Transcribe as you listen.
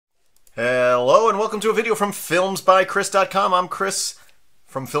welcome to a video from filmsbychris.com. I'm Chris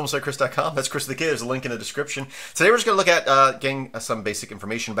from filmsbychris.com. That's Chris the Kid. There's a link in the description. Today we're just going to look at getting some basic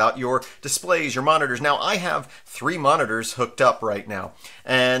information about your displays, your monitors. Now, I have 3 monitors hooked up right now.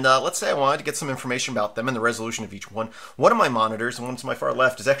 And let's say I wanted to get some information about them and the resolution of each one. One of my monitors, the one to my far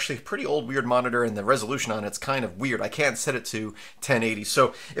left, is actually a pretty old, weird monitor, and the resolution on it's kind of weird. I can't set it to 1080.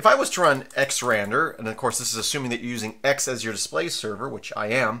 So if I was to run XRander, and of course this is assuming that you're using X as your display server, which I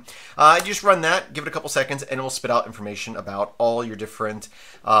am, you just run that, give it a couple seconds, and it will spit out information about all your different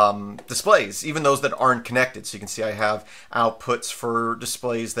displays, even those that aren't connected. So you can see I have outputs for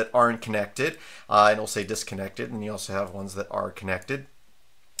displays that aren't connected, and it'll say disconnected, and you also have ones that are connected.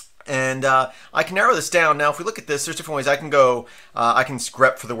 And I can narrow this down. Now, if we look at this, there's different ways I can go. I can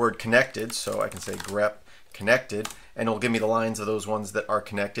grep for the word connected, so I can say grep connected, and it'll give me the lines of those ones that are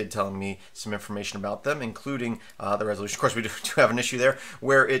connected, telling me some information about them, including the resolution. Of course, we do have an issue there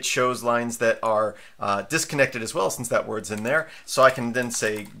where it shows lines that are disconnected as well, since that word's in there. So I can then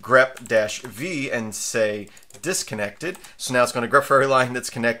say grep-v and say disconnected. So now it's going to grep for every line that's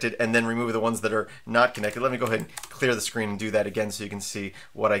connected and then remove the ones that are not connected. Let me go ahead and clear the screen and do that again so you can see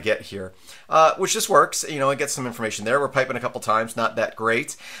what I get here. Which just works. You know, I get some information there. We're piping a couple times, not that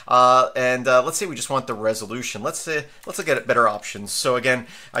great. Let's say we just want the resolution. Let's look at better options. So again,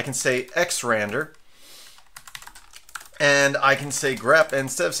 I can say XRander, and I can say grep, and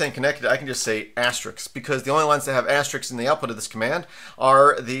instead of saying connected, I can just say asterisks, because the only lines that have asterisks in the output of this command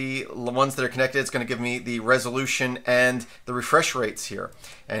are the ones that are connected. It's going to give me the resolution and the refresh rates here.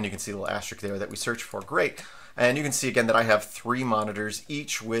 And you can see the little asterisk there that we searched for. Great. And you can see again that I have 3 monitors,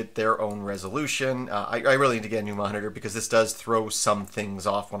 each with their own resolution. I really need to get a new monitor because this does throw some things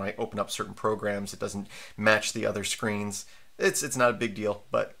off when I open up certain programs. It doesn't match the other screens. It's not a big deal,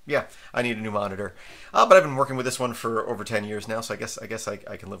 but yeah, I need a new monitor. But I've been working with this one for over 10 years now, so I guess I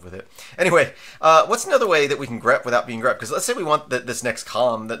can live with it. Anyway, what's another way that we can grep without being grep? Because let's say we want this next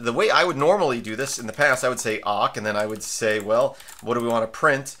column. The way I would normally do this in the past, I would say awk, and then I would say, well, what do we want to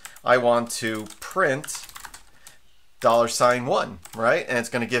print? I want to print $1, right? And it's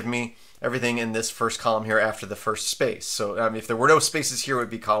going to give me everything in this first column here after the first space. So if there were no spaces here, it would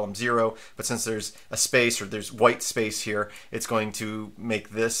be column 0. But since there's a space, or there's white space here, it's going to make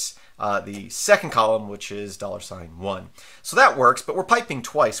this the second column, which is $1. So that works, but we're piping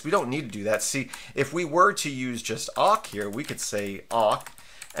twice. We don't need to do that. See, if we were to use just awk here, we could say awk,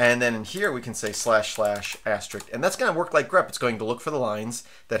 and then in here we can say // asterisk, and that's going to work like grep. It's going to look for the lines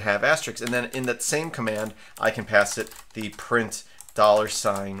that have asterisks, and then in that same command I can pass it the print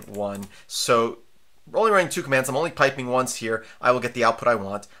 $1. So we're only running 2 commands. I'm only piping once here. I will get the output I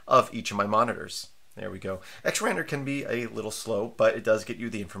want of each of my monitors. There we go. XRander can be a little slow, but it does get you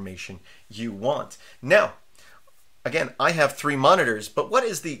the information you want. Now, again, I have 3 monitors, but what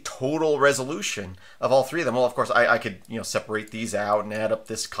is the total resolution of all 3 of them? Well, of course, I could separate these out and add up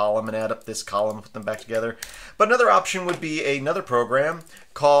this column and add up this column, put them back together. But another option would be another program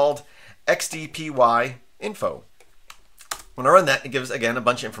called XDPY Info. When I run that, it gives, again, a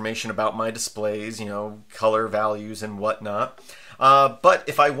bunch of information about my displays, color values and whatnot. But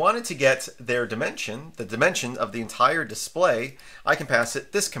if I wanted to get their dimension, the dimension of the entire display, I can pass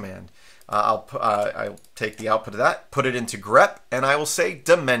it this command. I'll take the output of that, put it into grep, and I will say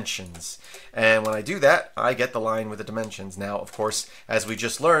dimensions. And when I do that, I get the line with the dimensions. Now, of course, as we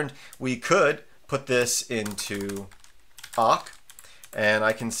just learned, we could put this into awk, and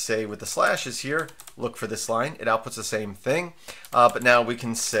I can say with the slashes here, look for this line. It outputs the same thing, but now we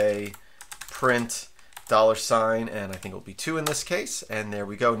can say print $, and I think it'll be 2 in this case, and there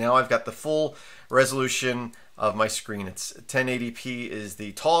we go. Now I've got the full resolution of my screen. It's 1080p is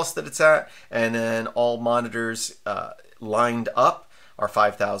the tallest that it's at, and then all monitors lined up are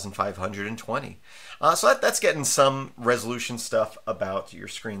 5520. So that's getting some resolution stuff about your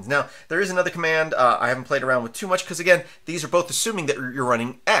screens. Now, there is another command I haven't played around with too much because, again, these are both assuming that you're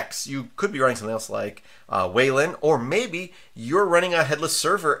running X. You could be running something else like Wayland, or maybe you're running a headless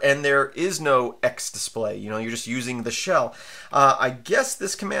server and there is no X display. You're just using the shell. I guess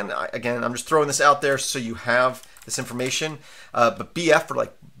this command, again, I'm just throwing this out there so you have this information, but BF for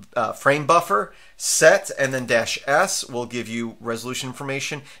like frame buffer, set, and then -S will give you resolution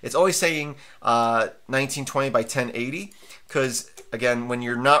information. It's always saying 1920 by 1080 because, again, when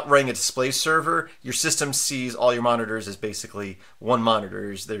you're not running a display server, your system sees all your monitors as basically one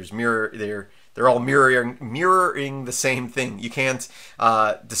monitor. They're all mirroring the same thing. You can't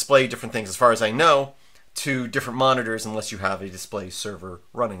display different things, as far as I know, to different monitors unless you have a display server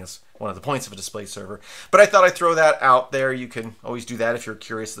running as one of the points of a display server. But I thought I'd throw that out there. You can always do that if you're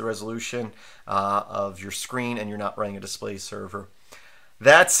curious of the resolution of your screen and you're not running a display server.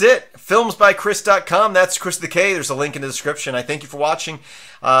 That's it. Filmsbychris.com. That's Chris with the K. There's a link in the description. I thank you for watching.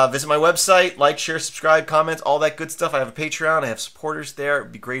 Visit my website. Like, share, subscribe, comment, all that good stuff. I have a Patreon. I have supporters there. It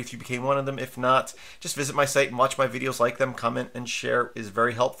would be great if you became one of them. If not, just visit my site and watch my videos. Like them, comment, and share is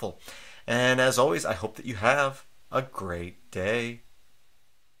very helpful. And as always, I hope that you have a great day.